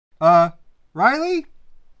Rylie?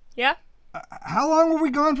 Yeah? How long were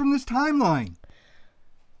we gone from this timeline?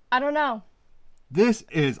 I don't know. This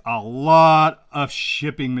is a lot of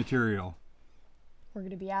shipping material. We're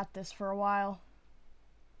gonna be at this for a while.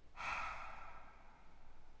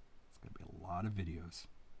 It's gonna be a lot of videos.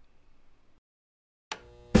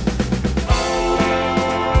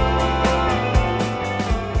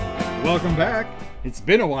 Welcome back. It's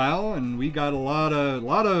been a while, and we got a lot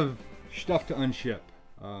of stuff to unship.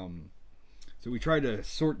 So we tried to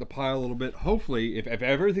sort the pile a little bit. Hopefully, if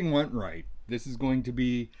everything went right, this is going to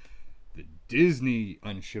be the Disney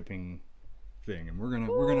unshipping thing, and we're gonna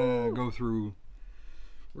go through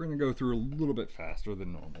a little bit faster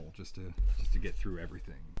than normal just to get through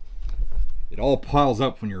everything. It all piles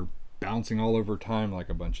up when you're bouncing all over time like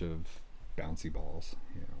a bunch of bouncy balls,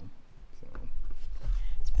 you know. So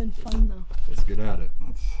It's been fun though. let's get at it.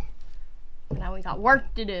 Now we got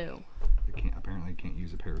work to do. Apparently can't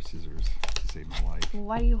use a pair of scissors to save my life. Well,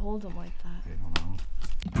 why do you hold them like that? I don't know.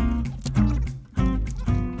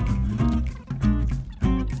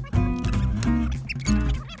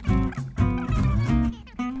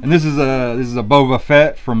 And this is a Boba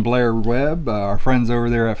Fett from Blair Webb. Our friends over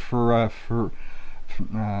there at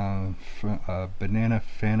Banana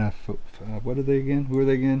Fana. What are they again? Who are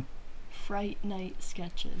they again? Fright Night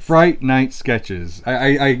Sketches. Fright Night Sketches.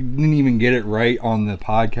 I didn't even get it right on the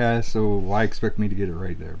podcast, so why expect me to get it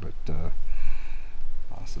right there? But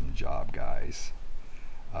awesome job, guys.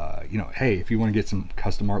 You know, hey, if you want to get some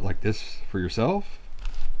custom art like this for yourself,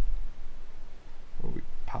 well, we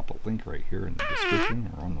pop a link right here in the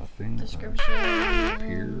description or on the thing. Description. Up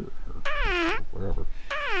here or wherever.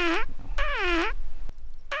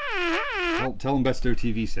 You know. Tell them Bestow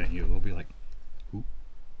TV sent you. They'll be like, who?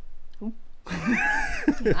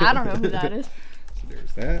 I don't know who that is. So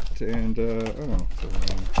there's that, and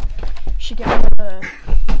Should get one of the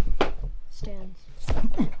stands.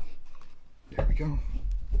 there we go.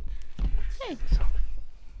 Hey.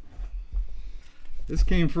 This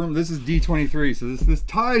is D23, so this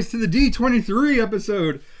ties to the D23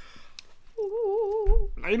 episode. Ooh.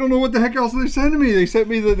 I don't know what the heck else they're sending me. They sent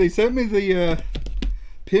me the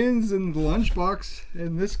pins and the lunchbox,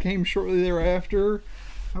 and this came shortly thereafter.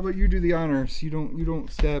 How about you do the honors? You don't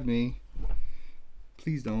stab me.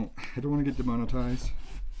 Please don't. I don't want to get demonetized.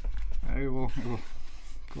 I will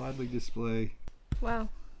gladly display. Wow.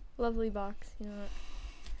 Lovely box. You know what?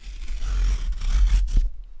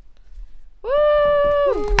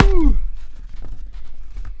 Woo! Woo!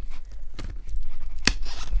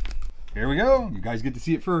 Here we go. You guys get to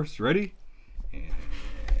see it first. Ready?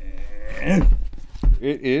 And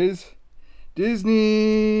it is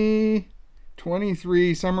Disney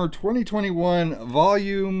 23 Summer 2021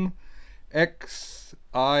 Volume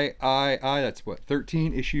XIII. That's what,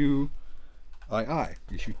 13 issue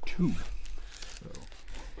issue 2. So,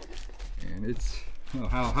 and it's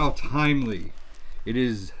how timely. It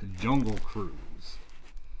is Jungle Cruise.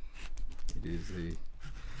 It is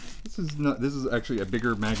this is actually a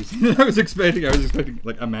bigger magazine than I was expecting. I was expecting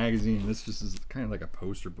like a magazine. This just is kind of like a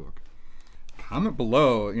poster book. Comment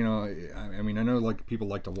below, you know, I mean, I know like people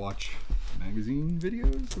like to watch magazine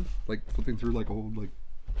videos of like flipping through like old like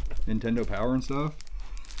Nintendo Power and stuff.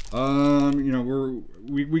 You know,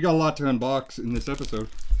 we got a lot to unbox in this episode.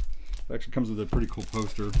 It actually comes with a pretty cool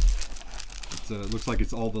poster. It looks like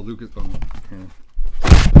it's all the Lucas.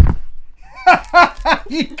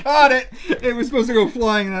 You got it. It was supposed to go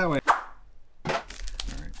flying that way. All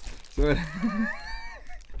right,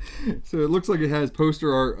 so it looks like it has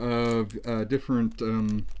poster art of different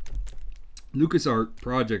LucasArts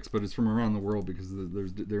projects, but it's from around the world because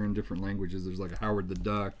they're in different languages. There's like a Howard the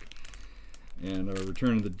Duck and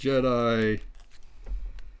Return of the Jedi,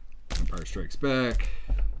 Empire Strikes Back,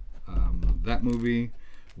 that movie,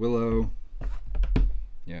 Willow,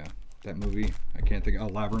 yeah, that movie. I can't think. Oh,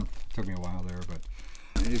 Labyrinth. Took me a while there, but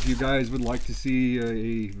if you guys would like to see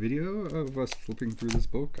a video of us flipping through this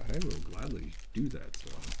book, I will gladly do that. So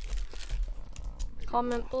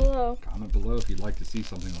Comment below. Comment below if you'd like to see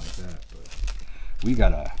something like that. But we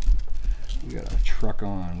gotta truck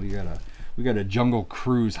on. We gotta jungle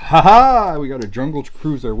cruise. Haha! We gotta jungle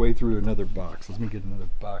cruise our way through another box. Let me get another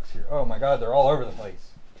box here. Oh my God, they're all over the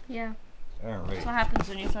place. Yeah. All right. That's what happens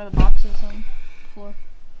when you throw the boxes on the floor.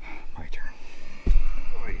 My turn.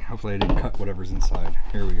 Hopefully I didn't cut whatever's inside.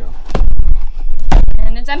 Here we go.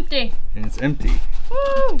 And it's empty. And it's empty.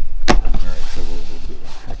 Woo! Alright, so we'll do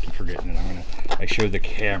it. I keep forgetting it. I showed the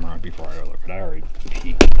camera before I look, but I already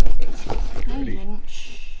peeked a little bit. So No, you didn't.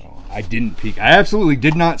 Oh, I didn't peek. I absolutely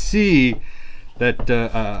did not see that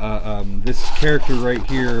this character right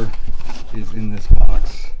here is in this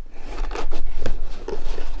box.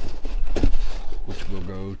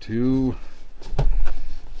 go to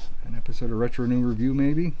an episode of Retro New Review,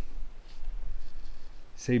 maybe.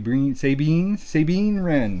 Sabine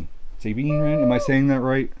Wren. Sabine Wren. Am I saying that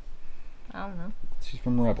right? I don't know. She's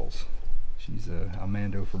from Rebels. She's a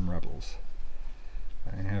Mando from Rebels.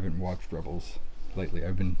 I haven't watched Rebels lately.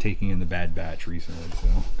 I've been taking in the Bad Batch recently, so.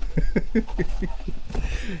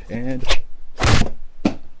 And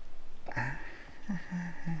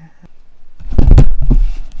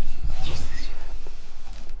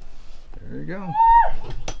there you go.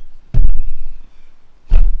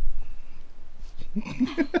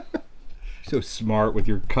 So smart with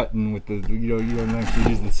your cutting with the, you don't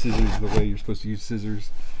actually use the scissors the way you're supposed to use scissors.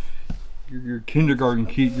 Your kindergarten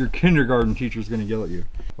teacher's gonna yell at you.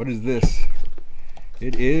 What is this?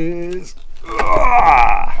 It is.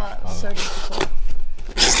 So difficult.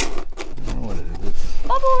 I don't know what it is. It's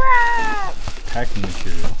Bubble wrap! packing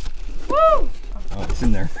material. Woo! Oh, it's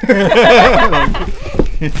in there.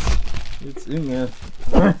 it's in there.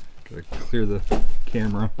 Gotta clear the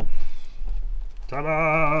camera.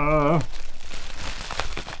 Ta-da!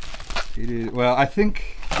 It is. Well, I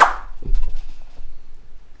think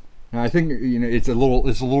it's a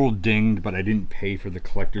little dinged, but I didn't pay for the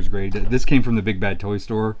collector's grade. This came from the Big Bad Toy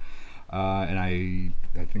Store, and I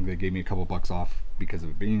think they gave me a couple bucks off because of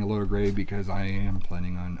it being a lower grade, because I am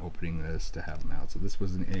planning on opening this to have them out. So this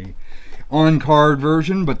wasn't a on-card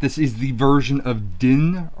version, but this is the version of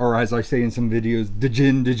Din, or as I say in some videos,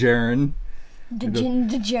 Djinn Djarin. Djinn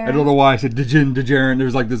Djarin. I don't know why I said Djinn Djarin.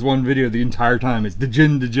 There's like this one video the entire time. It's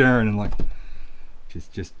Djinn Djarin, and like,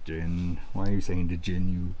 just Din. Why are you saying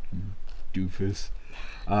Djinn, you doofus?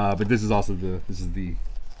 But this is also the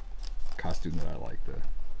costume that I like,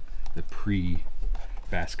 the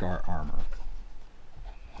pre-Beskar armor.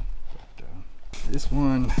 But, this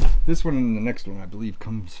one and the next one I believe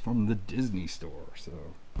comes from the Disney store. So.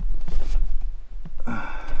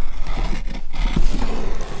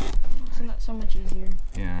 Isn't that so much easier?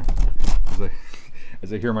 Yeah.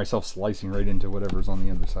 As I hear myself slicing right into whatever's on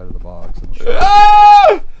the other side of the box.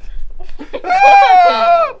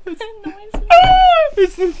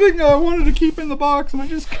 It's the thing I wanted to keep in the box, and I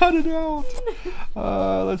just cut it out.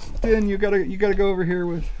 Din, you gotta go over here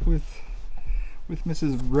with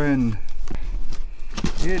Mrs. Wren.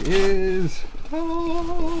 It is. I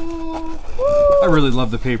really love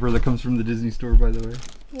the paper that comes from the Disney store, by the way.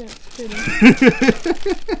 Yeah, it's pretty.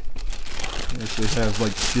 They actually have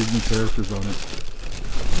like Disney characters on it.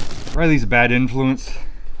 Riley's a bad influence.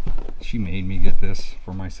 She made me get this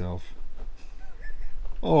for myself.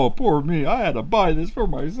 Oh, poor me. I had to buy this for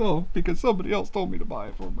myself because somebody else told me to buy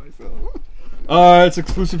it for myself. It's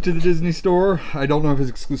exclusive to the Disney store. I don't know if it's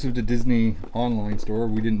exclusive to Disney online store.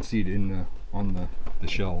 We didn't see it on the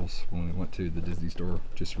shelves when we went to the Disney store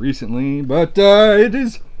just recently, but it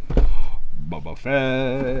is Boba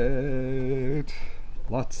Fett.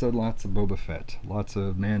 Lots of Boba Fett. Lots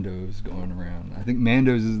of Mandos going around. I think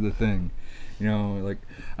Mandos is the thing. Like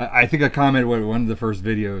I think I commented on one of the first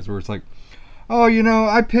videos where it's like, oh,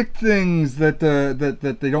 I picked things that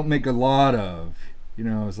they don't make a lot of.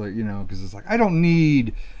 It's like, because it's like I don't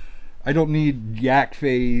need Yak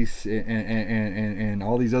Face and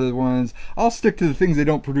all these other ones. I'll stick to the things they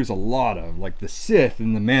don't produce a lot of, like the Sith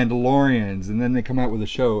and the Mandalorians, and then they come out with a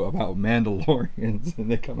show about Mandalorians, and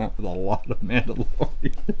they come out with a lot of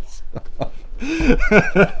Mandalorian stuff.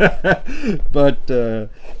 But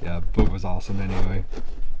yeah, Boba's awesome anyway.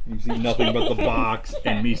 You see nothing but the box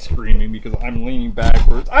and me screaming because I'm leaning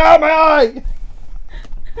backwards. Ah, my eye!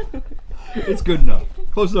 It's good enough.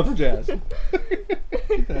 Close enough for Jazz.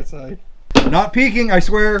 Get that side. Not peeking, I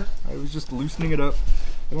swear. I was just loosening it up.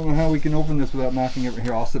 I don't know how we can open this without knocking it.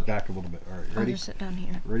 Here, I'll sit back a little bit. All right, ready? I'll just sit down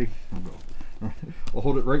here. Ready? I'll go. I'll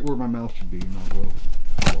hold it right where my mouth should be, and I'll go.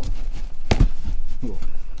 Hold on.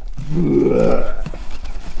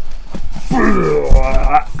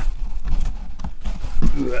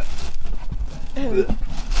 It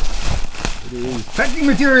is packing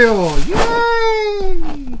material!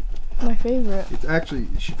 Yay! My favorite. It's actually,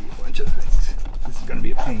 it should be a bunch of things. This is gonna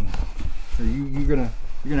be a pain. So you're gonna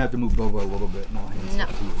have to move Boba a little bit, and I'll hand it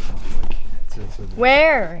to you.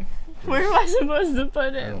 Where? Where am I supposed to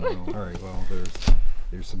put I it? don't know. All right. Well,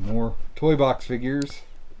 there's some more Toybox figures.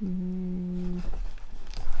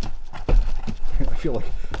 I feel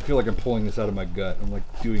like I'm pulling this out of my gut. I'm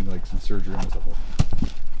like doing like some surgery on myself.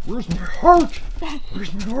 Where's my heart?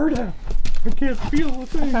 Where's my heart at? I can't feel a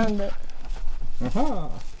thing. I found it. Aha.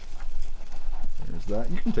 There's that.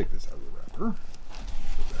 You can take this out of the wrapper.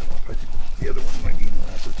 I think the other one might be in the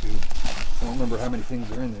wrapper too. I don't remember how many things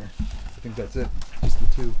are in there. I think that's it. Just the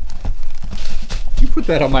two. You put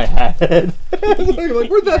that on my head. Like,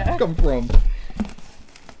 where'd that come from?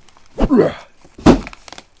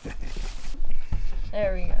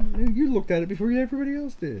 There we go. You looked at it before everybody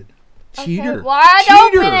else did. Okay, Cheater. why'd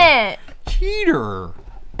open it? Cheater.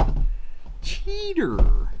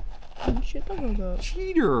 Cheater. Cheater.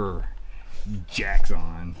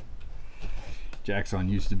 Jackson. Jackson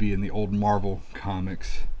used to be in the old Marvel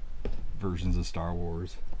comics versions of Star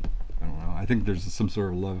Wars. I don't know. I think there's some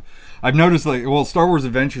sort of love. I've noticed, like, well, Star Wars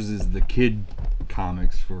Adventures is the kid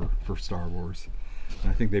comics for Star Wars. And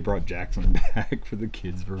I think they brought Jackson back for the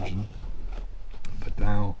kids version. But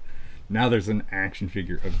now there's an action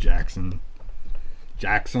figure of Jackson.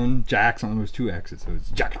 Jackson. It was 2 X's, so it's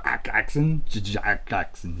Jackson.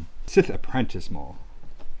 Sith Apprentice Mall.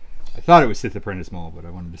 I thought it was Sith Apprentice Mall, but I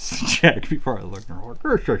wanted to check before I looked. And I'm like,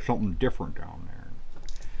 there's something different down there.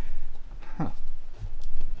 Huh.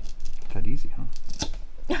 Not that easy, huh?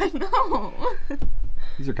 I know.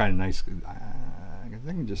 These are kind of nice. I guess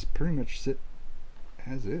I can just pretty much sit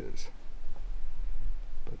as is.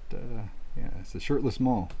 But, yeah, it's a shirtless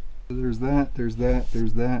mall. There's that, there's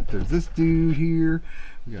this dude here.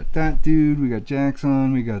 We got that dude, we got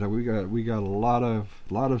Jackson, we got a lot of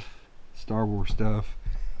Star Wars stuff.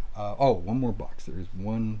 Oh, one more box. There is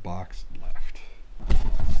one box left.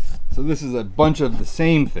 So this is a bunch of the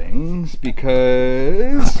same things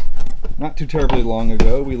because not too terribly long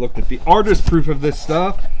ago we looked at the artist proof of this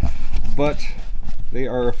stuff, but they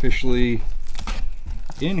are officially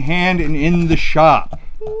in hand and in the shop.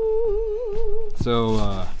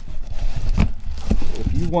 So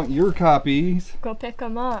if you want your copies, Go pick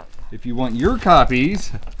them up. if you want your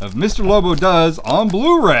copies of Mr. Lobo Does on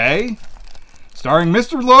Blu-ray, starring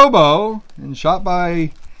Mr. Lobo and shot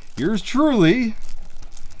by yours truly,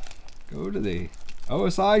 go to the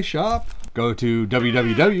OSI shop. Go to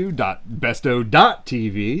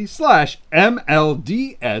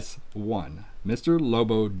www.bestow.tv/MLDS1. Mr.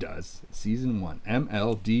 Lobo Does Season 1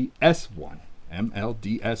 MLDS1.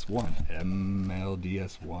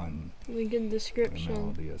 MLDS1. Link in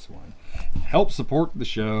description. MLDS1. Help support the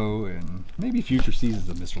show and maybe future seasons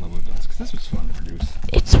of Mr. Lobo Does, because this was fun to produce.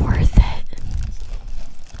 It's worth it.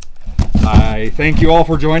 I thank you all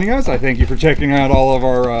for joining us. I thank you for checking out all of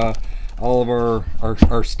our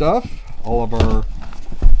stuff, all of our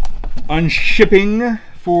unshipping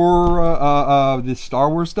for this Star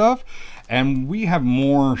Wars stuff. And we have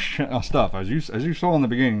more stuff, as you saw in the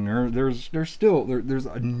beginning. There's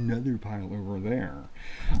another pile over there,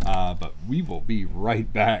 but we will be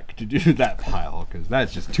right back to do that pile because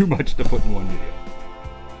that's just too much to put in one video.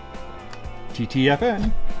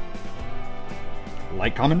 TTFN.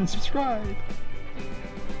 Like, comment, and subscribe.